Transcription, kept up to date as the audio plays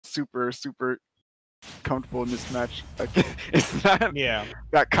super comfortable in this match. Like it's not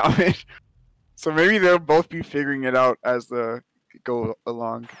that common. So maybe they'll both be figuring it out as the go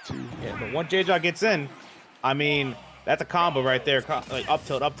along too. Yeah, but once Jejajeja gets in, I mean, that's a combo right there. Like up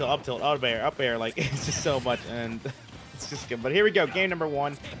tilt, up air. Like it's just so much, and it's just good. But here we go, game number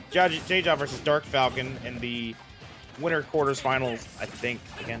 1, Jejajeja versus Dark Falcon in the winter quarters finals. I think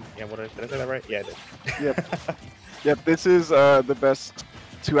again. Yeah, did I say that right? Yeah, I did. Yep. Yep. This is the best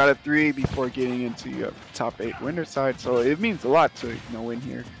 2 out of 3 before getting into top 8 winner side. So it means a lot to win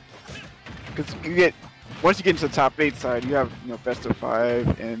here, because once you get into the top 8 side, you have best of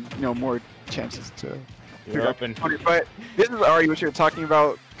 5 and more chances to. You're open. But this is already what you're talking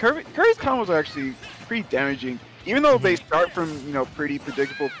about. Kirby's combos are actually pretty damaging, even though they start from pretty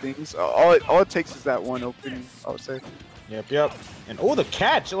predictable things. All it takes is that one opening, I would say. Yep. And the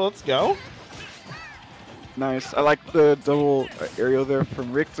catch. Let's go. Nice. I like the double aerial there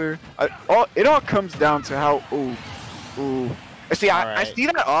from Richter. It all comes down to how. Ooh. See, I see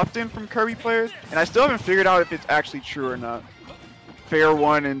that often from Kirby players, and I still haven't figured out if it's actually true or not. Fair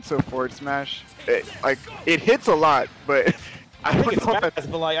one into forward smash. It hits a lot, but I think it's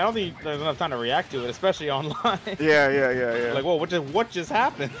fast, but like I don't think there's enough time to react to it, especially online. Yeah. Like, whoa, what just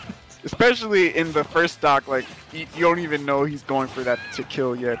happened? Especially in the first stock, like you don't even know he's going for that to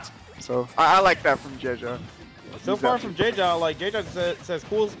kill yet. So I like that from Jeja. So far from Jeja, like Jeja says,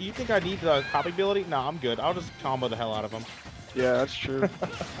 "Cool, you think I need the copy ability? Nah, I'm good. I'll just combo the hell out of him." Yeah, that's true.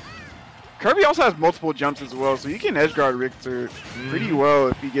 Kirby also has multiple jumps as well, so he can edge guard Richter pretty well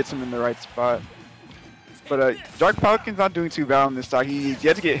if he gets him in the right spot. But Dark Falcon's not doing too bad on this stock. He's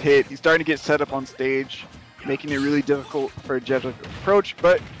yet to get hit. He's starting to get set up on stage, making it really difficult for Jeja to approach.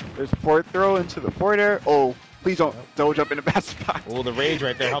 But there's a forward throw into the forward air. Oh, please don't double jump in a bad spot. Oh, the rage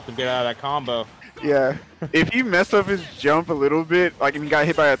right there helped him get out of that combo. Yeah, if he messed up his jump a little bit, like if he got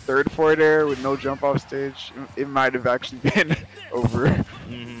hit by a third forward air with no jump off stage, it might have actually been over.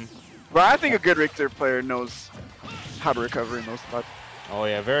 But I think a good Richter player knows how to recover in those spots. Oh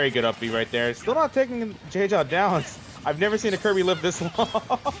yeah, very good up B right there. Still not taking Jeja down. I've never seen a Kirby live this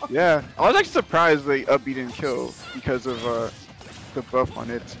long. Yeah, I was actually surprised the up B didn't kill because of the buff on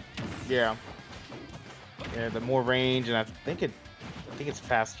it. Yeah. Yeah, the more range, and I think it's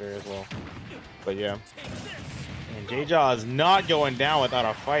faster as well. But yeah. And Jeja is not going down without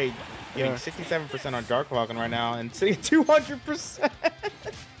a fight. Getting 67% on Dark Falcon right now and sitting at 200%.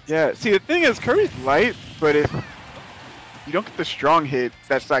 Yeah, see the thing is Kirby's light, but if you don't get the strong hit,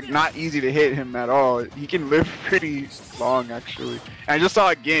 that's like not easy to hit him at all. He can live pretty long actually. And I just saw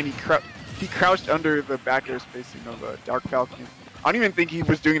again he crouched under the back air spacing of Dark Falcon. I don't even think he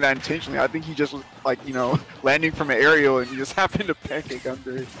was doing that intentionally. I think he just was like landing from an aerial and he just happened to pancake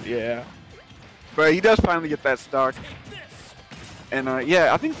under it. Yeah. But he does finally get that stock. And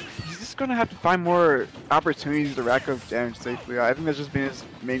yeah, I think he's just gonna have to find more opportunities to rack up damage safely. I think that's just been his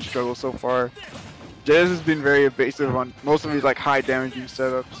main struggle so far. Jez has been very evasive on most of his like high damaging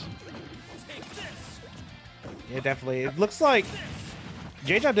setups. Yeah, definitely. It looks like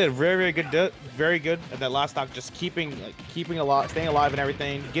Jeja did very good at that last stock, just keeping staying alive and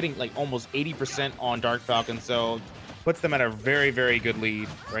everything, getting like almost 80% on Dark Falcon, so puts them at a very good lead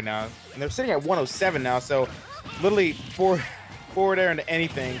right now. And they're sitting at 107 now, so literally forward air into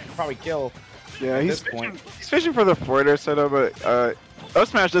anything can probably kill. Yeah, he's fishing for the forward air setup, but up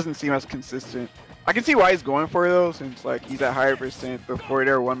smash doesn't seem as consistent. I can see why he's going for it though, since like he's at higher percent. The forward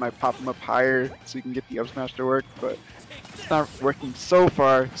air one might pop him up higher, so you can get the up smash to work, but it's not working so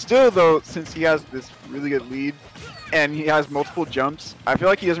far. Still though, since he has this really good lead and he has multiple jumps, I feel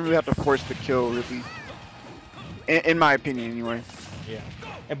like he doesn't really have to force the kill, really. In my opinion, anyway. Yeah.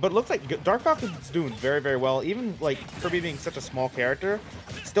 But it looks like Dark Falcon's doing very well. Even like Kirby being such a small character,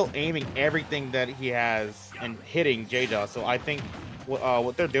 still aiming everything that he has and hitting Jeja. So I think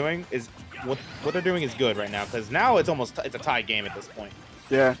what they're doing is good right now, because now it's a tie game at this point.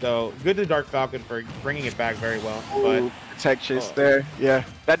 Yeah. So good to Dark Falcon for bringing it back very well. Ooh, but tech chase there. Yeah.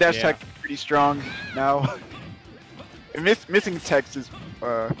 That dash tech is pretty strong now. Missing text is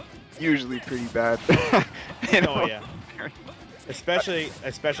usually pretty bad. Oh yeah. Especially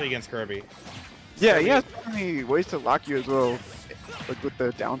against Kirby. Yeah, he has so many ways to lock you as well. Like with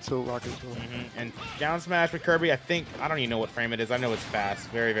the down tilt lock as well. And down smash with Kirby, I don't even know what frame it is. I know it's fast.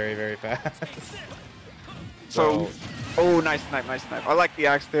 Very fast. So, oh, nice snipe. I like the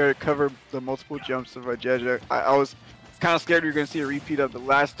axe there to cover the multiple jumps of Jeja. I was kind of scared we were going to see a repeat of the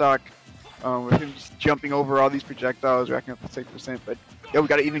last stock with him just jumping over all these projectiles, racking up the 6%. But yeah, we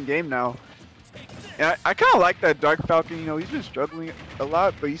got an even game now. And I kind of like that Dark Falcon. He's been struggling a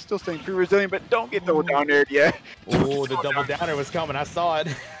lot, but he's still staying pretty resilient. But don't get double down there yet. Oh, the double downer was coming. I saw it.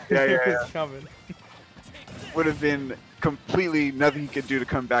 Yeah, It yeah, was coming. Would have been completely nothing he could do to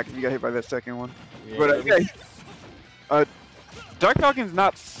come back if he got hit by that second one. Yeah, But Dark Falcon's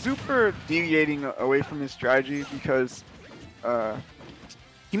not super deviating away from his strategy because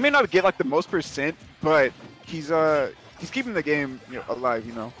he may not get like the most percent, but he's keeping the game alive,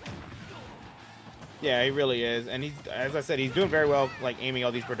 you know. Yeah, he really is, and he's, as I said, he's doing very well, like aiming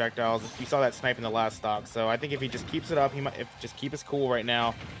all these projectiles. You saw that snipe in the last stock, so I think if he just keeps it up, he might, if just keep his cool right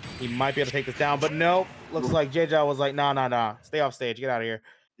now, he might be able to take this down. But no, looks like Jejajeja was like, nah, stay off stage, get out of here.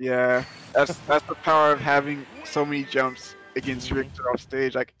 Yeah, that's the power of having so many jumps against Richter off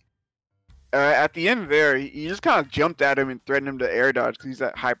stage. Like at the end there, he just kind of jumped at him and threatened him to air dodge because he's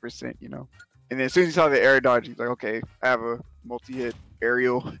at high percent, you know. And then as soon as he saw the air dodge, he's like, okay, I have a multi-hit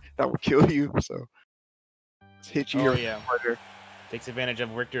aerial that will kill you, so. Hit you harder. Takes advantage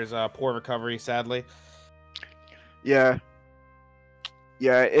of Richter's poor recovery, sadly. Yeah,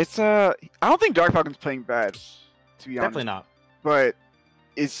 it's I don't think Dark Falcon's playing bad, to be honest. Definitely not. But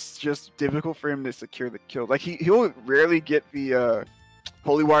it's just difficult for him to secure the kill. Like he'll rarely get the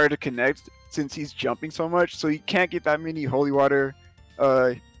holy water to connect since he's jumping so much, so he can't get that many holy water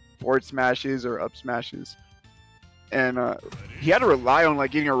forward smashes or up smashes. And he had to rely on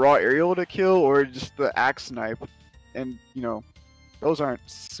like getting a raw aerial to kill or just the axe snipe, and you know those aren't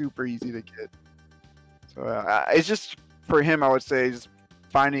super easy to get. So it's just for him, I would say, just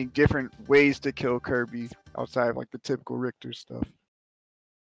finding different ways to kill Kirby outside of like the typical Richter stuff.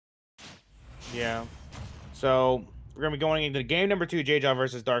 Yeah. So we're gonna be going into game number 2, Jejajeja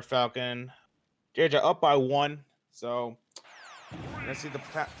versus Dark Falcon. Jejajeja up by 1. So. Let's see the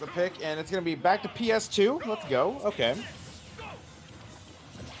pick, and it's gonna be back to PS2. Let's go. Okay.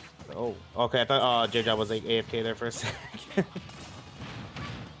 Oh, okay. I thought Jejajeja was like AFK there for a second.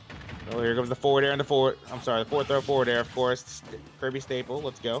 Oh, here comes the forward air and the forward. I'm sorry, the forward throw, forward air, of course. Kirby staple.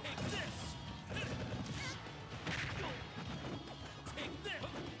 Let's go.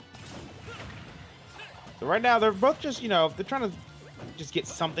 So right now they're both just, they're trying to just get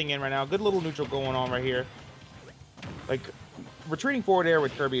something in right now. Good little neutral going on right here. Like. Retreating forward air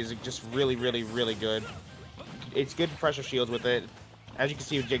with Kirby is just really good. It's good pressure shields with it. As you can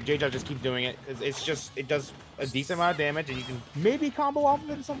see, Jejajeja just keeps doing it because it does a decent amount of damage, and you can maybe combo off of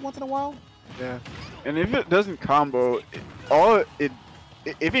it once in a while. Yeah, and if it doesn't combo, if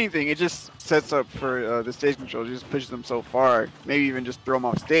anything, it just sets up for the stage control. It just pushes them so far. Maybe even just throw them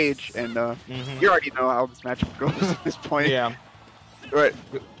off stage, and you already know how this matchup goes at this point. Yeah. Right.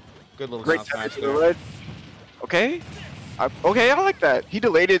 Good little great damage to the ledge. Okay. Okay, I like that. He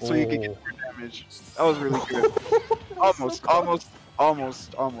delayed it so he could get more damage. That was really good.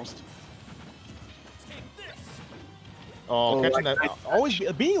 almost. Oh, catching that. Always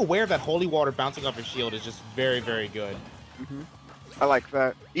being aware of that holy water bouncing off your shield is just very good. I like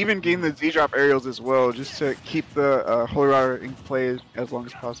that. Even getting the Z-drop aerials as well, just to keep the holy water in play as long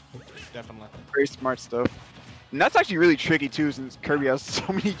as possible. Definitely. Very smart stuff. And that's actually really tricky too, since Kirby has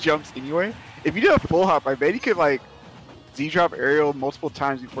so many jumps anyway. If you did a full hop, I bet he could like Z-drop aerial multiple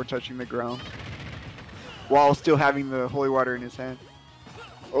times before touching the ground, while still having the holy water in his hand.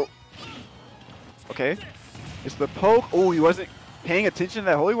 Oh, okay. It's the poke. Oh, he wasn't paying attention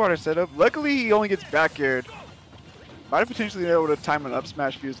to that holy water setup. Luckily, he only gets back aired. Might have potentially been able to time an up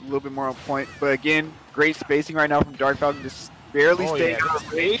smash if he was a little bit more on point. But again, great spacing right now from Dark Falcon, just barely staying out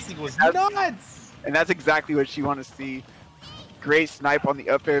of range. Spacing was nuts. And that's exactly what you want to see. Great snipe on the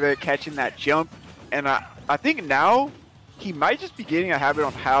up air there, catching that jump. And I think now he might just be getting a habit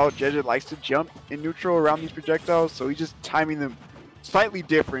on how Jejajeja likes to jump in neutral around these projectiles, so he's just timing them slightly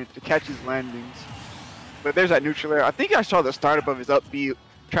different to catch his landings. But there's that neutral air. I think I saw the startup of his up B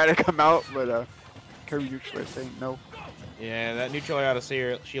try to come out, but Kirby neutral air saying no. Yeah, that neutral air out of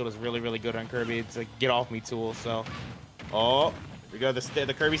shield is really good on Kirby. It's a get off me tool. So, oh, we got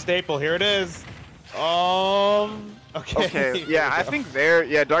the Kirby staple. Here it is. Okay. Yeah, I think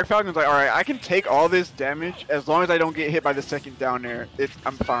Dark Falcon's like, all right, I can take all this damage as long as I don't get hit by the second down air.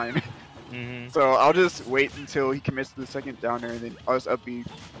 I'm fine. So I'll just wait until he commits to the second down air, and then I'll just up B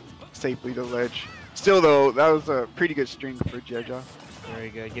safely to ledge. Still though, that was a pretty good string for Jejajeja. Very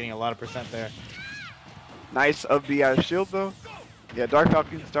good, getting a lot of percent there. Nice up B out of shield though. Yeah, Dark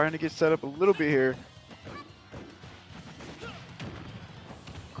Falcon's starting to get set up a little bit here.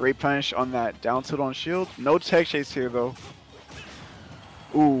 Great punish on that down tilt on shield. No tech chase here though.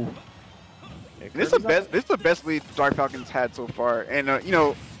 Ooh. Yeah, this is the best lead Dark Falcon's had so far. And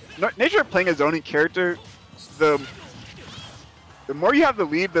nature of playing a zoning character, the more you have the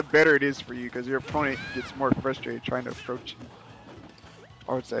lead, the better it is for you, because your opponent gets more frustrated trying to approach you,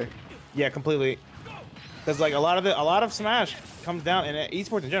 I would say. Yeah, completely. Because like a lot of Smash comes down, and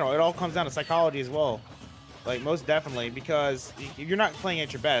esports in general, it all comes down to psychology as well. Like most definitely, because you're not playing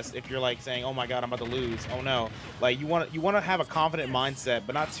at your best if you're like saying, "Oh my God, I'm about to lose." Oh no! Like you want to have a confident mindset,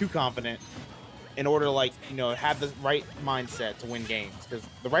 but not too confident, in order to like have the right mindset to win games. Because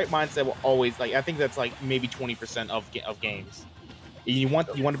the right mindset will always I think that's like maybe 20% of games. You want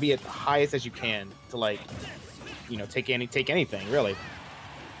to be at the highest as you can to like take anything really.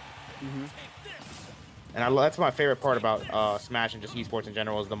 Mm-hmm. And that's my favorite part about Smash and just esports in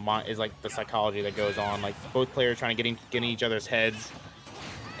general is like the psychology that goes on, like both players trying to get in each other's heads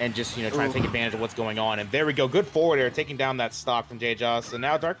and just trying to take advantage of what's going on. And there we go, good forward air taking down that stock from Jejajeja. So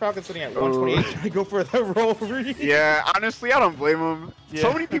now Dark Falcon's sitting at 128 trying to go for the roll read. Yeah, honestly, I don't blame him. Yeah.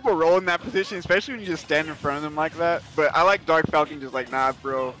 So many people roll in that position, especially when you just stand in front of them like that. But I like Dark Falcon just like, nah,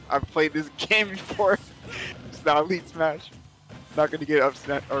 bro, I've played this game before. It's not Elite Smash. Not gonna get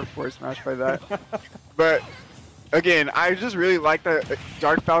upset or force smashed by that. But again, I just really like that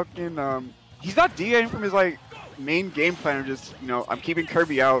Dark Falcon. He's not deviating from his like main game plan of just I'm keeping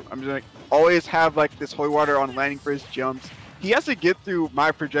Kirby out. I'm just like always have like this holy water on landing for his jumps. He has to get through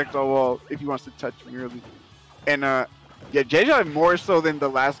my projectile wall if he wants to touch me really. And yeah, Jejajeja more so than the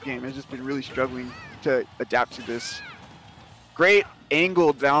last game has just been really struggling to adapt to this. Great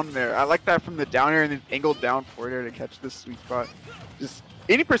angle down there. I like that from the down air and then angle down forward air to catch this sweet spot. Just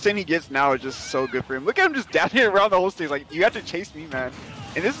any percent he gets now is just so good for him. Look at him just down here around the whole stage. Like, you have to chase me, man.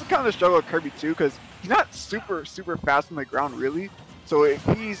 And this is kind of the struggle with Kirby too, because he's not super fast on the ground really. So if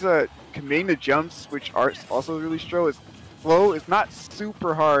he's committing the jumps, which are also really slow, it's not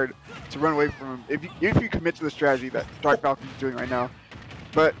super hard to run away from him if you commit to the strategy that Dark Falcon is doing right now.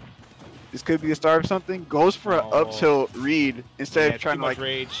 But this could be the start of something. Goes for an up tilt read instead of trying to like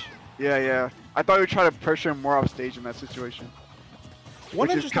rage. Yeah. I thought he would try to pressure him more off stage in that situation. One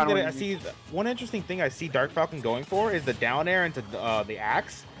interesting thing I see Dark Falcon going for is the down air into the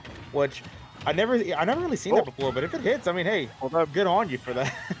axe, which I never really seen that before. But if it hits, I mean, hey, good on you for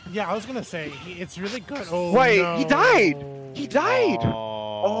that. Yeah, I was gonna say it's really good. Oh wait, no. He died. He died.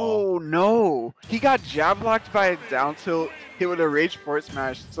 Oh no, he got jab locked by a down tilt hit with a rage forward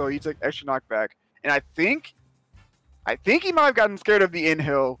smash, so he took extra knockback. And I think he might have gotten scared of the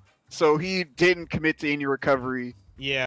inhale, so he didn't commit to any recovery. Yeah.